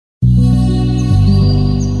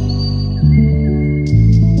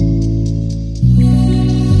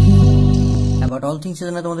All things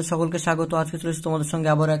চ্যানেলে তোমাদের সকলকে স্বাগত। আজকে চলে এসেছি তোমাদের সঙ্গে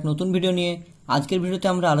আবার এক নতুন ভিডিও নিয়ে। আজকের ভিডিওতে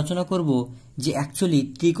আমরা আলোচনা করব যে অ্যাকচুয়ালি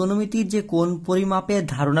ত্রিকোণমিতির যে কোণ পরিমাপের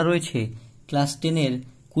ধারণা রয়েছে ক্লাস 10-এর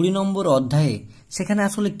 20 নম্বর অধ্যায়ে, সেখানে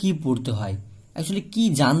আসলে কি পড়তে হয়, অ্যাকচুয়ালি কি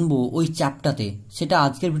জানবো ওই চ্যাপ্টারতে, সেটা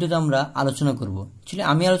আজকের ভিডিওতে আমরা আলোচনা করব। অ্যাকচুয়ালি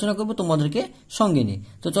আমি আলোচনা করব তোমাদেরকে সঙ্গে নিয়ে।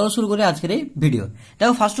 তো চলো শুরু করি আজকের এই ভিডিও।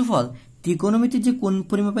 দেখো, ফার্স্ট অফ অল ত্রিকোণমিতির যে কোণ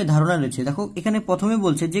পরিমাপের ধারণা রয়েছে, দেখো এখানে প্রথমে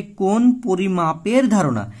বলছে যে কোণ পরিমাপের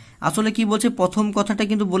ধারণা। আসলে কি বলছে, প্রথম কথাটা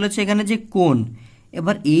কিন্তু বলেছে এখানে যে কোণ।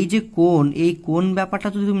 এবার এই যে কোণ, এই কোণ ব্যাপারটা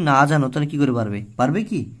যদি তুমি না জানো তাহলে কি করে পারবে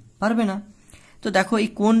কি? পারবে না। তো দেখো এই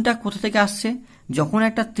কোণটা কোথা থেকে আসছে, যখন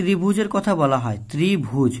একটা ত্রিভুজের কথা বলা হয়,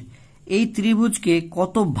 ত্রিভুজ, এই ত্রিভুজকে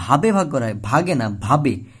কত ভাবে ভাগ করা হয়, ভাগে না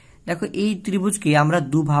ভাবে। দেখো এই ত্রিভুজকে আমরা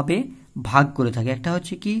দুভাবে ভাগ করে থাকি, একটা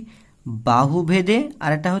হচ্ছে কি বাহু ভেদে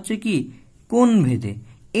আর একটা হচ্ছে কি কোণ ভেদে।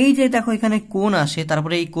 এই যে দেখো এখানে কোণ আসে,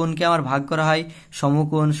 তারপরে এই কোণকে আমার ভাগ করা হয়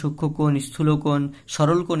সমকোণ, সূক্ষ্মকোণ, স্থূলকোণ,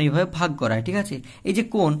 সরল কোণ, এইভাবে ভাগ করা হয়। ঠিক আছে, এই যে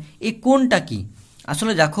কোণ, এই কোণটা কি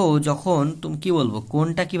আসলে দেখো, যখন তুমি কি বলবো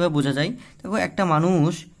কোণটা কিভাবে বোঝা যায়। দেখো একটা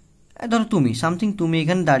মানুষ, ধরো তুমি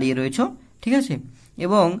এখানে দাঁড়িয়ে রয়েছো, ঠিক আছে,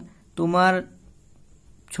 এবং তোমার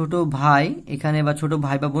ছোট ভাই এখানে বা ছোট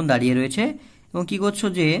ভাই বা বোন দাঁড়িয়ে রয়েছে, এবং কি করছো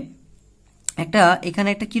যে এখানে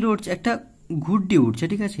একটা কি উঠছে, একটা ঘুরডি উঠছে,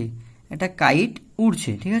 ঠিক আছে, একটা কাইট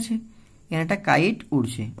উড়ছে, ঠিক আছে, এখানে একটা কাইট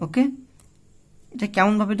উড়ছে। ওকে, এটা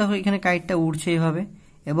কেমন ভাবে দেখো এখানে কাইটটা উড়ছে এভাবে,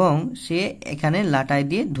 এবং সে এখানে লাটাই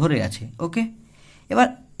দিয়ে ধরে আছে। ওকে, এবার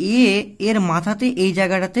এর মাথাতে এই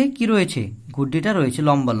জায়গাটাতে কি রয়েছে, ঘুরডিটা রয়েছে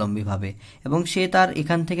লম্বালম্বি ভাবে, এবং সে তার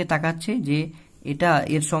এখান থেকে তাকাচ্ছে যে এটা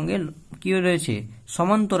এর সঙ্গে কি রয়েছে,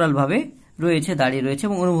 সমান্তরাল ভাবে রয়েছে, দাঁড়িয়ে রয়েছে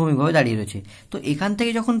এবং অনুভূমিকভাবে দাঁড়িয়ে রয়েছে। তো এখান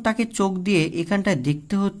থেকে যখন তাকে চোখ দিয়ে এখানটায়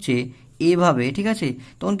দেখতে হচ্ছে এইভাবে, ঠিক আছে,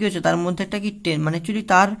 তখন কি হচ্ছে, তার মধ্যে একটা কি মানে অ্যাকচুয়ালি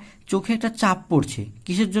তার চোখে একটা চাপ পড়ছে।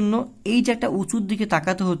 কিসের জন্য? এই যে একটা উঁচুর দিকে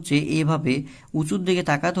তাকাতে হচ্ছে, এইভাবে উঁচুর দিকে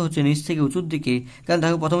তাকাতে হচ্ছে, নিচ থেকে উঁচুর দিকে। কারণ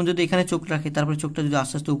দেখো প্রথমে যদি এখানে চোখ রাখে, তারপরে চোখটা যদি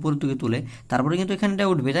আস্তে আস্তে উপরের দিকে তুলে, তারপরে কিন্তু এখানটা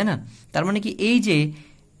উঠবে, তাই না? তার মানে কি, এই যে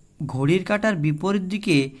ঘড়ির কাঁটার বিপরীত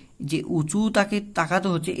দিকে যে উঁচু তাকে তাকাতে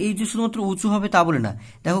হচ্ছে, এই যে শুধুমাত্র উঁচু হবে তা বলে না।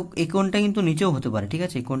 দেখো এই কোণটা কিন্তু নিচেও হতে পারে, ঠিক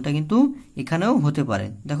আছে, কোণটা কিন্তু এখানেও হতে পারে।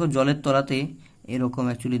 দেখো জলের তলাতে এরকম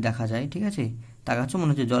অ্যাকচুয়ালি দেখা যায়, ঠিক আছে, তাকাচ্ছ মনে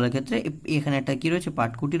হচ্ছে জলের ক্ষেত্রে এখানে একটা কি রয়েছে,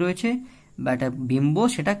 পাটকুটি রয়েছে বা একটা বিম্ব,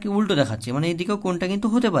 সেটা কি উল্টো দেখাচ্ছে, মানে এইদিকেও কোণটা কিন্তু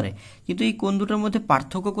হতে পারে। কিন্তু এই কোণ দুটোর মধ্যে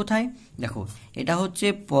পার্থক্য কোথায়? দেখো এটা হচ্ছে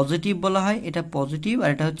পজিটিভ বলা হয়, এটা পজিটিভ, আর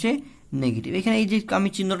এটা হচ্ছে নেগেটিভ। এখানে এই যে আমি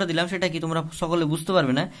চিহ্নটা দিলাম, সেটা কি তোমরা সকলে বুঝতে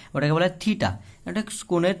পারবে না, ওটাকে বলা হয় থিটা, এটা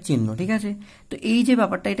কোণের চিহ্ন, ঠিক আছে। তো এই যে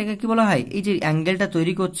ব্যাপারটা, এটাকে কি বলা হয়, এই যে অ্যাঙ্গেলটা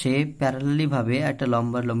তৈরি করছে প্যারালালি ভাবে একটা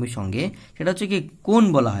লম্বির সঙ্গে, সেটা হচ্ছে কি কোণ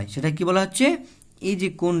বলা হয়। সেটা কি বলা হচ্ছে, এই যে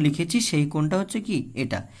কোণ লিখেছি সেই কোণটা হচ্ছে কি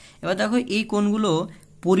এটা। এবার দেখো এই কোণগুলো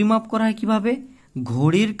পরিমাপ করা হয় কিভাবে,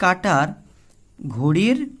 ঘড়ির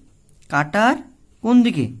কাঁটার কোন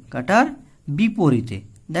দিকে, কাঁটার বিপরীতে।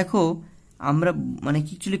 দেখো আমরা মানে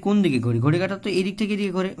অ্যাকচুয়ালি কোন দিকে ঘড়ি কাঁটা তো এই দিক থেকে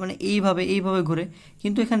এদিকে ঘোরে, মানে এইভাবে ঘোরে,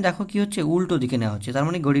 কিন্তু এখানে দেখো কি হচ্ছে, উল্টো দিকে নেওয়া হচ্ছে। তার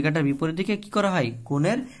মানে ঘড়ি কাঁটার বিপরীত দিকে কি করা হয়,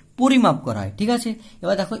 কোণের পরিমাপ করা হয়, ঠিক আছে।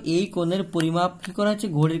 এবার দেখো এই কোণের পরিমাপ কি করা হচ্ছে,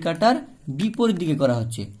 ঘড়ির কাঁটার বিপরীত দিকে করা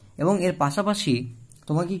হচ্ছে। এবং এর পাশাপাশি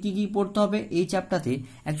তোমাকে কি কি পড়তে হবে এই চ্যাপ্টারতে,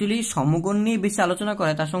 অ্যাকচুয়ালি সমকোণ নিয়ে বেশি আলোচনা করা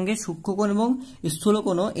হয়, তার সঙ্গে সূক্ষ্মকোণ এবং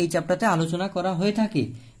স্থূলকোণও এই চ্যাপ্টারতে আলোচনা করা হয়ে থাকে।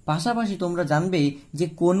 পাশাপাশি তোমরা জানবে যে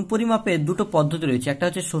কোণ পরিমাপের দুটো পদ্ধতি রয়েছে, একটা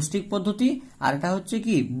হচ্ছে ষষ্ঠিক পদ্ধতি আর একটা হচ্ছে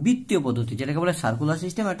কি বৃত্তীয় পদ্ধতি, যেটাকে বলে সার্কুলার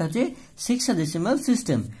সিস্টেম, একটা হচ্ছে হেক্সাডেসিমাল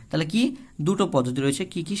সিস্টেম। তাহলে কি দুটো পদ্ধতি রয়েছে,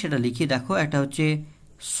 কি কি সেটা লিখিয়ে দেখো। একটা হচ্ছে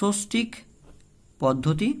ষষ্ঠিক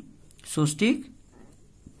পদ্ধতি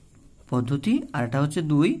আর একটা হচ্ছে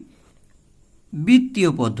বৃত্তীয়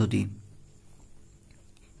পদ্ধতি।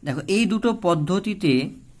 দেখো এই দুটো পদ্ধতিতে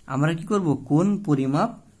আমরা কি করব, কোণ পরিমাপ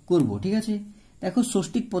করব, ঠিক আছে। দেখো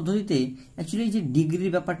ষষ্ঠিক পদ্ধতিতে অ্যাকচুয়ালি যে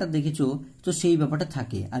ডিগ্রির ব্যাপারটা দেখেছো, তো সেই ব্যাপারটা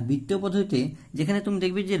থাকে। আর বৃত্তীয় পদ্ধতিতে যেখানে তুমি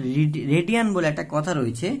দেখবে যে রেডিয়ান বলে একটা কথা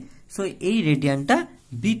রয়েছে, সো এই রেডিয়ানটা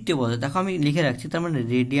বৃত্তীয় পদ্ধতি। দেখো আমি লিখে রাখছি, তার মানে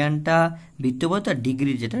রেডিয়ানটা বৃত্তীয় পদ্ধতি, আর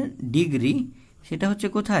ডিগ্রি যেটা ডিগ্রি সেটা হচ্ছে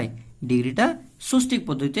কোথায়, ডিগ্রিটা ষষ্ঠিক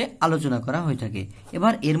পদ্ধতিতে আলোচনা করা হয়ে থাকে।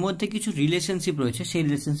 এবার এর মধ্যে কিছু রিলেশনশিপ রয়েছে, সেই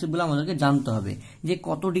রিলেশনশিপগুলো আমাদেরকে জানতে হবে, যে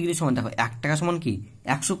কত ডিগ্রি সমান। দেখো 1 টাকা সমান কি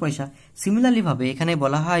 100 পয়সা। সিমিলারলি ভাবে এখানে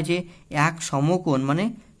বলা হয় যে এক সমকোণ মানে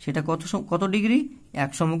সেটা কত ডিগ্রি,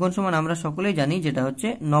 এক সমকোণ সমান আমরা সকলেই জানি যেটা হচ্ছে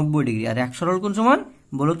 90 ডিগ্রি, আর এক সরল কোণ সমান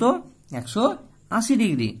বলো তো 180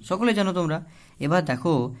 ডিগ্রি, সকলে জানো তোমরা। এবার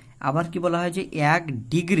দেখো আবার কি বলা হয় যে 1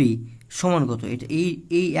 ডিগ্রি সমান কত, এটা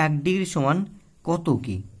এই 1 ডিগ্রি সমান কত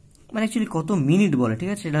কি, মানে অ্যাকচুয়ালি কত মিনিট বলে, ঠিক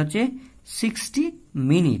আছে, সেটা হচ্ছে 60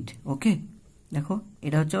 মিনিট। ওকে, দেখো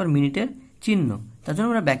এটা হচ্ছে আবার মিনিটের চিহ্ন, তার জন্য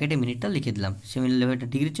আমরা ব্র্যাকেটে মিনিটটা লিখে দিলাম, সিমিলারলি এটা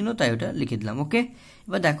ডিগ্রি চিহ্ন তাই ওটা লিখে দিলাম। ওকে,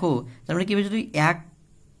 এবার দেখো তার মানে কি, যদি 1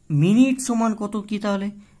 মিনিট সমান কত কি তাহলে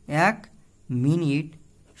 1 মিনিট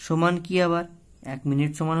সমান কি আবার 1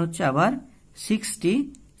 মিনিট সমান হচ্ছে আবার 60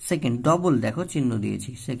 সেকেন্ড ডবল দেখো চিহ্ন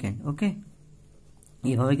দিয়েছি সেকেন্ড ওকে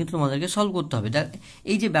এইভাবে কিন্তু তোমাদেরকে সলভ করতে হবে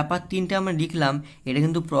এই যে ব্যাপার তিনটে আমরা লিখলাম এটা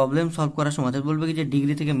কিন্তু প্রবলেম সলভ করার সময় বলবে কি যে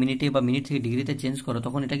ডিগ্রি থেকে মিনিটে বা মিনিট থেকে ডিগ্রিতে চেঞ্জ করো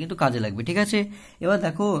তখন এটা কিন্তু কাজে লাগবে ঠিক আছে এবার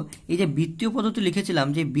দেখো এই যে বৃত্তীয় পদ্ধতি লিখেছিলাম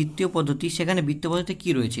যে বৃত্তীয় পদ্ধতি সেখানে বৃত্তীয় পদ্ধতি কি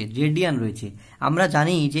রয়েছে রেডিয়ান রয়েছে আমরা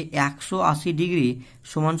জানি যে 180 ডিগ্রি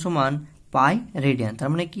সমান সমান পাই রেডিয়ান তার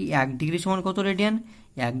মানে কি 1 ডিগ্রি সমান কত রেডিয়ান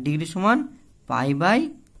 1 ডিগ্রি সমান পাই বাই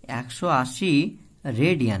 180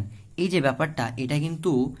 রেডিয়ান এই যে ব্যাপারটা এটা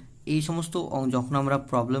কিন্তু এই সমস্ত যখন আমরা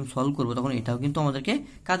প্রবলেম সলভ করব তখন এটাও কিন্তু আমাদেরকে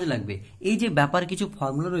কাজে লাগবে এই যে ব্যাপার কিছু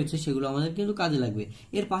ফর্মুলা রয়েছে সেগুলো আমাদের কিন্তু কাজে লাগবে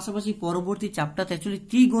এর পাশাপাশি পরবর্তী চ্যাপ্টারতে অ্যাকচুয়ালি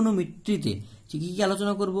ত্রিগোনোমেট্রিতে কি কি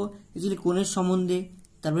আলোচনা করব অ্যাকচুয়ালি কোণের সম্বন্ধে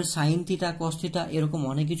তারপরে সাইন থিটা কস থিটা এরকম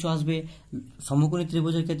অনেক কিছু আসবে সমকোণী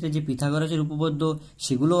ত্রিভুজের ক্ষেত্রে যে পিথাগোরাসের উপপাদ্য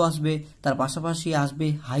সেগুলোও আসবে তার পাশাপাশি আসবে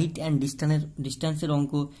হাইট অ্যান্ড ডিস্টেন্সের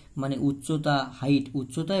অঙ্ক মানে উচ্চতা হাইট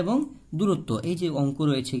উচ্চতা এবং দূরত্ব এই যে অঙ্ক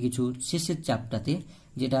রয়েছে কিছু শেষের চ্যাপ্টারতে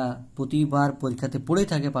যেটা প্রতিবার পরীক্ষাতে পড়েই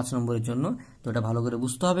থাকে 5 নম্বরের জন্য তো এটা ভালো করে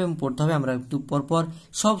বুঝতে হবে এবং পড়তে হবে আমরা একটু পরপর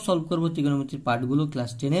সব সলভ করব ত্রিগোনোমেট্রির পার্টগুলো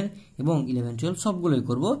ক্লাস 10 এবং 11 12 সবগুলোই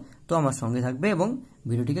করব তো আমার সঙ্গে থাকবে এবং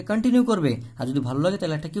ভিডিওটিকে কন্টিনিউ করবে আর যদি ভালো লাগে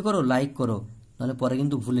তাহলে একটা কি করো লাইক করো নাহলে পরে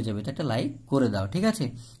কিন্তু ভুলে যাবে তো একটা লাইক করে দাও ঠিক আছে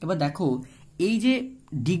এবার দেখো এই যে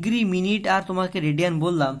ডিগ্রি মিনিট আর তোমাকে রেডিয়ান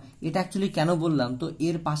বললাম এটা অ্যাকচুয়ালি কেন বললাম তো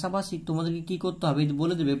এর পাশাপাশি তোমাদেরকে কি করতে হবে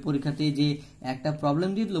বলে দেবে পরীক্ষাতে যে একটা প্রবলেম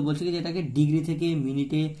দিয়ে দিল বলছে যে এটাকে ডিগ্রি থেকে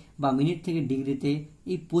মিনিটে বা মিনিট থেকে ডিগ্রিতে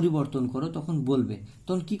এই পরিবর্তন করো তখন বলবে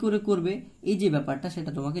তখন কি করে করবে এই যে ব্যাপারটা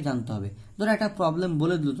সেটা তোমাকে জানতে হবে ধরো একটা প্রবলেম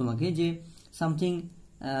বলে দিল তোমাকে যে সামথিং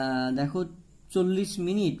দেখো 40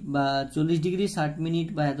 মিনিট বা 40 ডিগ্রি 60 মিনিট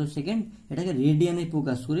বা এত সেকেন্ড এটাকে রেডিয়ানে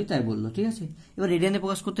প্রকাশ করি তাই বললো ঠিক আছে এবার রেডিয়ানে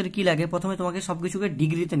প্রকাশ করতে কি লাগে প্রথমে তোমাকে সবকিছুকে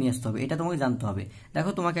ডিগ্রিতে নিয়ে আসতে হবে এটা তোমাকে জানতে হবে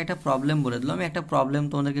দেখো তোমাকে একটা প্রবলেম বলে দিল আমি একটা প্রবলেম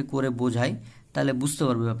তোমাদেরকে করে বোঝাই তাহলে বুঝতে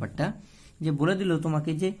পারবে ব্যাপারটা যে বলে দিল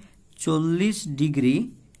তোমাকে যে 40 ডিগ্রি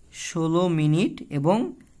 16 মিনিট এবং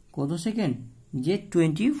কত সেকেন্ড যে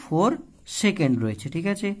 24 সেকেন্ড রয়েছে ঠিক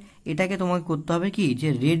আছে এটাকে তোমাকে করতে হবে কি যে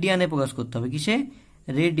রেডিয়ানে প্রকাশ করতে হবে কিসে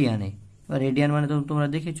রেডিয়ানে রেডিয়ান মানে তো তোমরা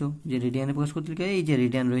দেখেছো যে রেডিয়ানে প্রকাশ করতে গেলে এই যে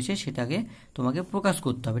রেডিয়ান রয়েছে সেটাকে তোমাকে প্রকাশ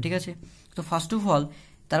করতে হবে ঠিক আছে তো ফার্স্ট অফ অল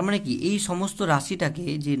তার মানে কি এই সমস্ত রাশিটাকে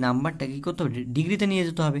যে নাম্বারটাকে কি করতে হবে ডিগ্রিতে নিয়ে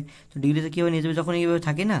যেতে হবে তো ডিগ্রিতে কীভাবে নিয়ে যাবে যখন এইভাবে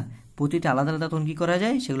থাকে না প্রতিটা আলাদা আলাদা তখন কী করা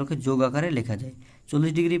যায় সেগুলোকে যোগ আকারে লেখা যায়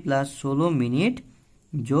 40 ডিগ্রি প্লাস 16 মিনিট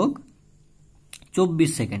যোগ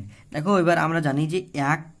 24 সেকেন্ড দেখো এবার আমরা জানি যে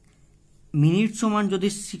 1 মিনিট সমান যদি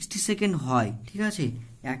 60 সেকেন্ড হয় ঠিক আছে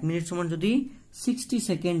 1 মিনিট সমান যদি 60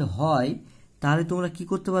 সেকেন্ড হয় তাহলে তোমরা কি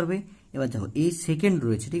করতে পারবে এবার দেখো এই সেকেন্ড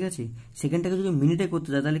রয়েছে ঠিক আছে সেকেন্ডটাকে যদি মিনিটে করতে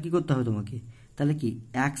যায় তাহলে কি করতে হবে তোমাকে তাহলে কি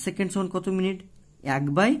 1 সেকেন্ড সমান কত মিনিট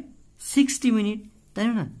 1/60 মিনিট তাই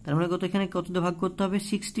না তার মানে কত এখানে কত দিয়ে ভাগ করতে হবে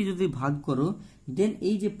 60 যদি ভাগ করো দেন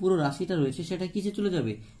এই যে পুরো রাশিটা রয়েছে সেটা কিসে চলে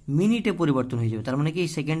যাবে মিনিটে পরিবর্তন হয়ে যাবে তার মানে কি এই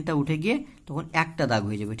সেকেন্ডটা উঠে গিয়ে তখন একটা দাগ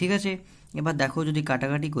হয়ে যাবে ঠিক আছে এবার দেখো যদি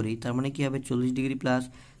কাটাকাটি করি তার মানে কি হবে 40 ডিগ্রি প্লাস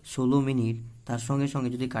 16 মিনিট তার সঙ্গে সঙ্গে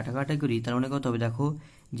যদি কাটাকাটি করি তার মানে কত হবে দেখো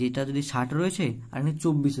যেটা যদি 60 রয়েছে আর এখানে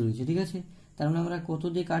 24 রয়েছে ঠিক আছে তার মানে আমরা কত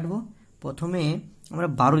দিয়ে কাটবো প্রথমে আমরা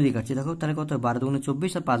 12 দিয়ে কাটছি দেখো তাহলে কত 12 দুগুণে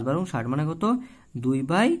 24 আর 5 12 60 মানে কত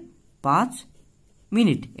 2/5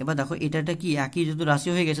 মিনিট এবার দেখো এটা কি একই যেহেতু রাশি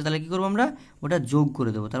হয়ে গেছে তাহলে কি করবো আমরা ওটা যোগ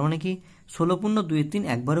করে দেবো তার মানে কি 16 পূর্ণ 2 3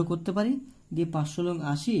 একবারও করতে পারি দিয়ে 5 লং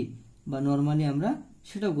 80 বা নর্মালি আমরা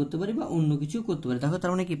সেটাও করতে পারি বা অন্য কিছু করতে পারি দেখো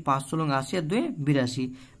তার মানে কি 5 লং 80 আর 2 82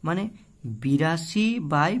 মানে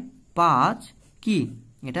 82/5 কি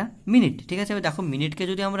এটা মিনিট ঠিক আছে এবার দেখো মিনিটকে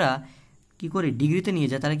যদি আমরা কি করি ডিগ্রিতে নিয়ে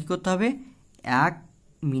যাই তাহলে কি করতে হবে 1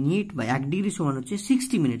 মিনিট বা 1 ডিগ্রি সমান হচ্ছে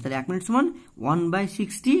 60 মিনিট তাহলে 1 মিনিট সমান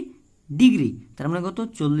 1/60 ডিগ্রি তার মানে কত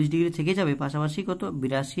 40 ডিগ্রি থেকে যাবে পাশাপাশি কত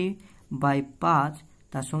 82/5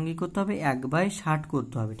 তার সঙ্গে করতে হবে 1/60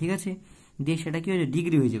 করতে হবে ঠিক আছে দিয়ে সেটা কি হয়ে যাবে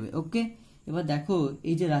ডিগ্রি হয়ে যাবে ওকে এবার দেখো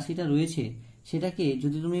এই যে রাশিটা রয়েছে সেটাকে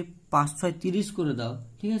যদি তুমি 5 6 30 করে দাও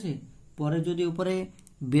ঠিক আছে পরে যদি উপরে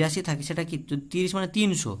 82 থাকে সেটা কি 30 মানে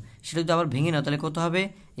 300 সেটা যদি আবার ভেঙে নাও তাহলে কত হবে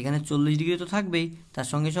এখানে 40 ডিগ্রি তো থাকবেই তার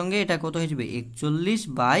সঙ্গে সঙ্গে এটা কত হয়ে যাবে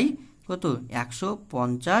 41 কত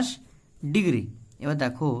 150 ডিগ্রি এবার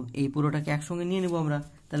দেখো এই পুরোটাকে একসঙ্গে নিয়ে নেব আমরা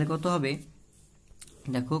তাহলে কত হবে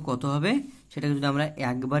দেখো কত হবে সেটাকে যদি আমরা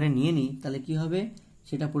একবারে নিয়ে নিই তাহলে কি হবে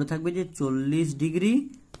সেটা পড়ে থাকবে যে 40 ডিগ্রি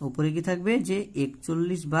উপরে কি থাকবে যে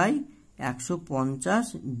 41/150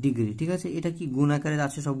 ডিগ্রি ঠিক আছে এটা কি গুণ আকারে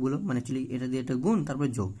আছে সবগুলো মানে অ্যাকচুয়ালি এটা দিয়ে এটা গুণ তারপরে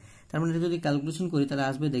যোগ তার মানে যদি ক্যালকুলেশন করি তাহলে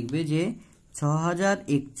আসবে দেখবে যে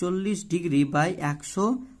 6041 ডিগ্রি বাই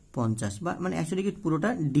 50 বা মানে 100 ডিগ্রি পুরোটা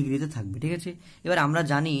ডিগ্রিতে থাকবে, ঠিক আছে। এবার আমরা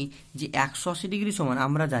জানি যে 180 ডিগ্রি সমান,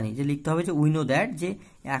 আমরা জানি যে লিখতে হবে যে উই নো দ্যাট যে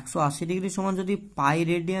 180 ডিগ্রি সমান যদি পাই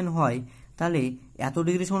রেডিয়ান হয় তাহলে এত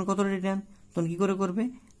ডিগ্রি সমান কত রেডিয়ান, তখন কি করে করবে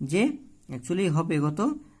যে অ্যাকচুয়ালি হবে কত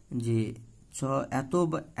যে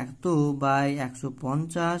এত বাই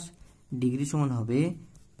 150 ডিগ্রি সমান হবে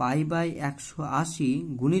পাই বাই 180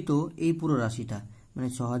 গুণিত এই পুরো রাশিটা মানে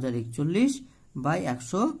 6041 বাই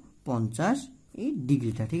 150 এই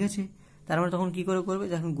ডিগ্রিটা, ঠিক আছে। তার মানে তখন কি করে করবে,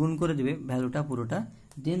 যখন গুণ করে দেবে ভ্যালুটা পুরোটা,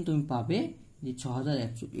 দেন তুমি পাবে যে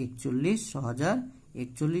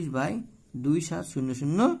 6041 বাই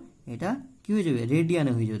 2700, এটা কি হয়ে যাবে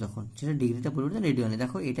রেডিয়ানে হয়ে যাবে, তখন সেটা ডিগ্রিটা পরিবর্তে রেডিয়ানে।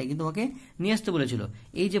 দেখো এটা কিন্তু তোমাকে নিয়ে আসতে বলেছিল।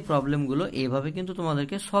 এই যে প্রবলেমগুলো এইভাবে কিন্তু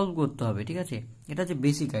তোমাদেরকে সলভ করতে হবে, ঠিক আছে। এটা হচ্ছে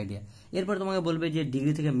বেসিক আইডিয়া। এরপর তোমাকে বলবে যে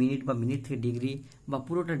ডিগ্রি থেকে মিনিট বা মিনিট থেকে ডিগ্রি বা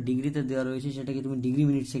পুরোটা ডিগ্রিতে দেওয়া রয়েছে সেটাকে তুমি ডিগ্রি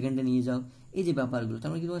মিনিট সেকেন্ডে নিয়ে যাও, এই যে ব্যাপারগুলো। তার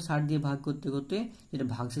মানে কি তোমাকে 60 দিয়ে ভাগ করতে করতে যেটা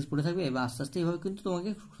ভাগশেষ পড়ে থাকবে এবার আস্তে আস্তে এইভাবে কিন্তু তোমাকে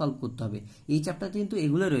সলভ করতে হবে। এই চ্যাপ্টারতে কিন্তু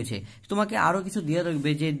এগুলো রয়েছে। তোমাকে আরও কিছু দিয়ে রাখবে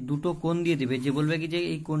যে দুটো কোণ দিয়ে দেবে, যে বলবে কি যে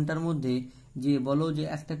এই কোণটার মধ্যে যে বলো যে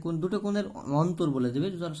একটা কোণ দুটো কোণের অন্তর বলে দেবে,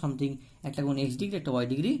 ধরো সামথিং একটা কোণ x ডিগ্রি একটা y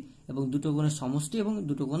ডিগ্রি এবং দুটো কোণের সমষ্টি এবং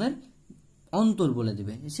দুটো কোণের অন্তর বলে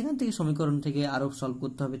দেবে। সেখান থেকে সমীকরণ থেকে আরও সলভ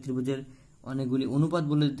করতে হবে। ত্রিভুজের অনেকগুলি অনুপাত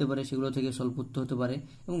বলে দিতে পারে, সেগুলো থেকে সলভ করতে হতে পারে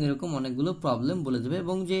এবং এরকম অনেকগুলো প্রবলেম বলে দেবে।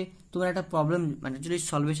 এবং যে তোমার একটা প্রবলেম মানে যদি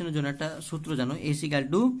সলভেশনের জন্য একটা সূত্র জানো, S equal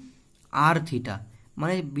to R theta,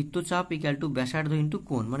 মানে বৃত্তচাপ ইকাল টু ব্যাসার্ধ ইন্টু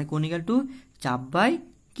কোণ, মানে কোণ ইকাল টু চাপ বাই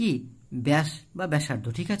কি ব্যাস বা ব্যাসার্ধ,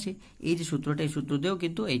 ঠিক আছে। এই যে সূত্রটা, এই সূত্র দিয়েও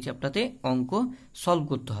কিন্তু এই চ্যাপ্টারতে অঙ্ক সলভ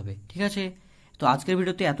করতে হবে, ঠিক আছে। তো আজকের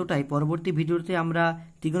ভিডিওতে এতটাই। পরবর্তী ভিডিওতে আমরা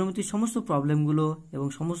ত্রিগোণমিতির সমস্ত প্রবলেমগুলো এবং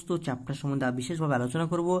সমস্ত চ্যাপ্টার সম্বন্ধে বিশেষভাবে আলোচনা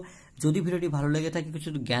করব। যদি ভিডিওটি ভালো লেগে থাকে, কিছু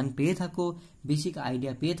জ্ঞান পেয়ে থাকো, বেসিক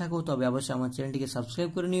আইডিয়া পেয়ে থাকো, তবে অবশ্যই আমার চ্যানেলটিকে সাবস্ক্রাইব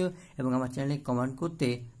করে নিও এবং আমার চ্যানেলে কমেন্ট করতে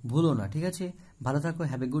ভুলো না, ঠিক আছে। ভালো থাকো,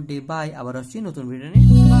 have a good day, by. আবার আসছি নতুন ভিডিও নিয়ে,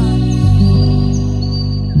 বাই।